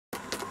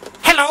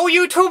Hello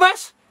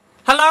YouTubers!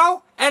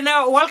 Hello and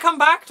welcome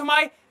back to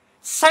my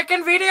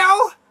second video.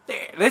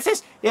 This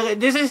is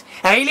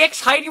really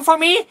exciting for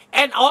me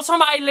and also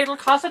my little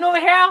cousin over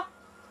here.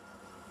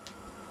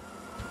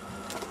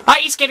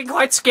 He's getting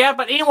quite scared,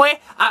 but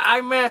anyway,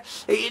 I'm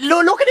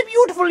look at the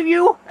beautiful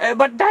view.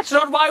 But that's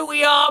not why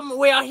we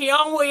are here.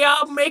 We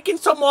are making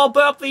some more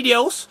burp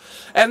videos,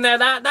 and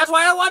that's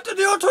why I want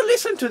you to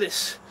listen to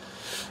this.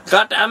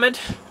 God damn it!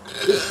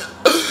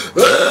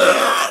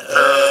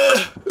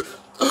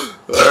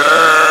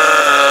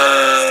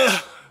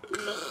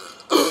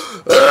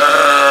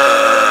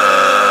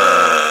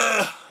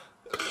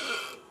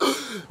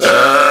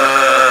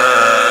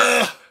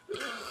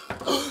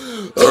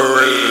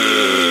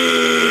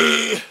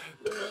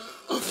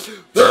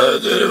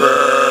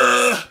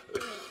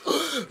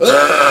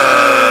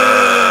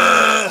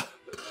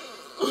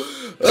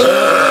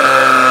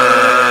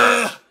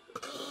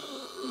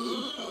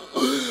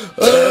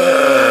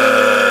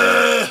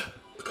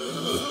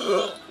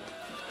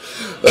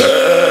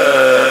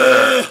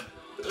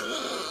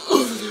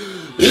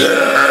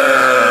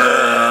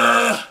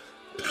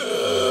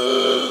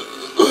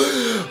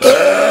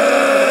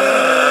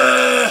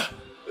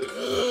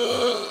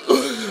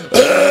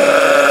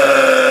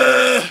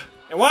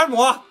 And one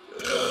more.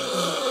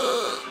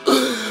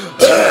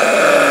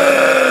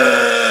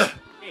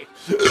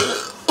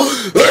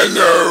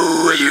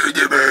 Hello,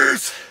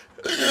 YouTubers!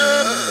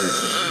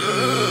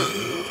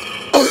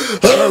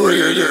 How are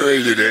you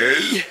doing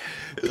today?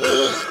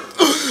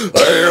 I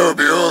hope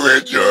you all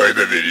enjoyed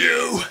the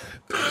video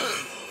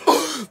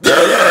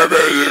that I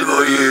made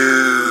for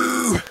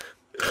you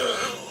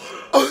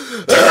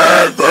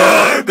and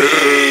for me.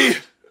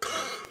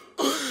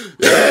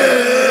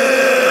 Yeah!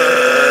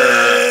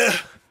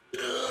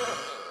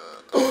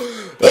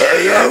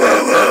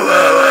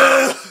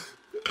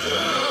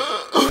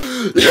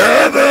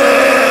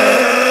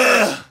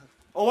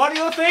 Oh, what do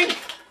you think?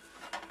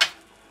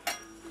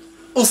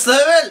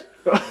 Ostehøvel!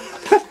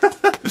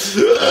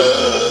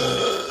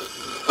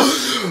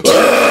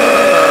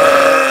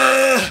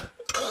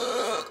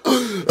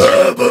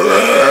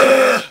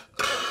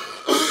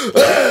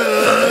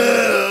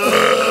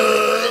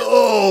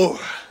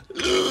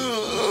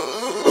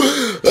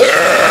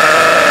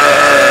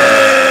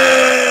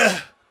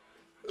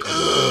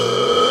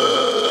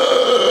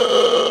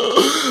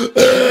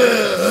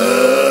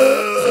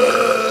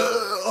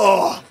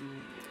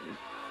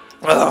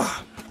 Hello!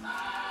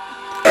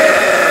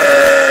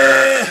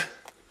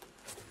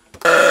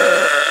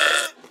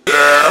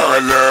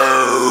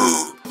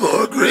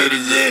 How great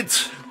is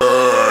it?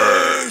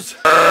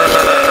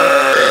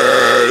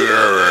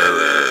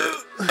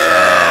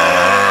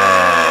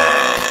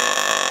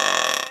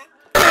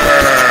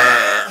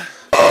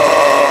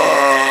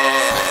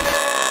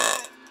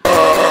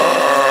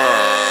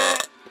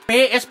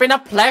 It's been a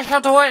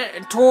pleasure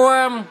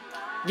to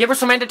give you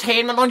some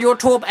entertainment on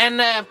YouTube,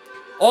 and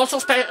also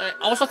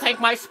thank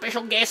my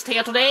special guest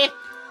here today.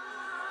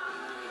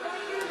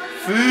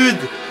 Food!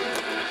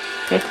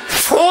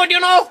 Food, you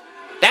know,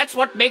 that's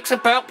what makes a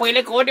burp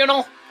really good, you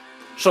know.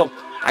 So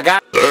I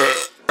got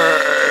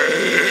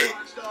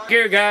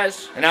here,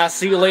 guys, and I'll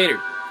see you later.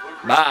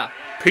 Bye,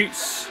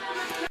 peace.